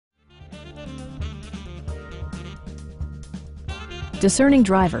Discerning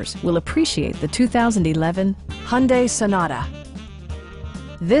drivers will appreciate the 2011 Hyundai Sonata.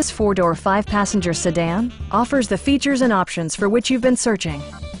 This four-door, five-passenger sedan offers the features and options for which you've been searching.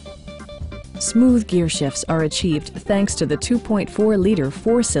 Smooth gear shifts are achieved thanks to the 2.4-liter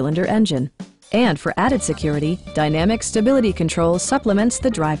four-cylinder engine. And for added security, dynamic stability control supplements the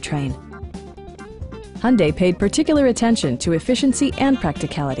drivetrain. Hyundai paid particular attention to efficiency and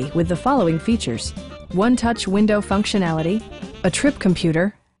practicality with the following features: one-touch window functionality, a trip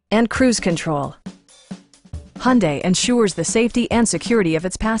computer, and cruise control. Hyundai ensures the safety and security of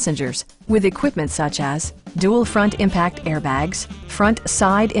its passengers with equipment such as dual front impact airbags, front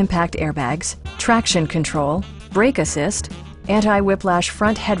side impact airbags, traction control, brake assist, anti-whiplash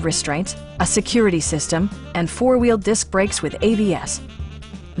front head restraints, a security system, and four-wheel disc brakes with ABS.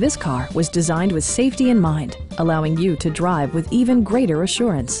 This car was designed with safety in mind, allowing you to drive with even greater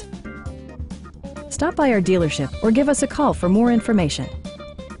assurance. Stop by our dealership or give us a call for more information.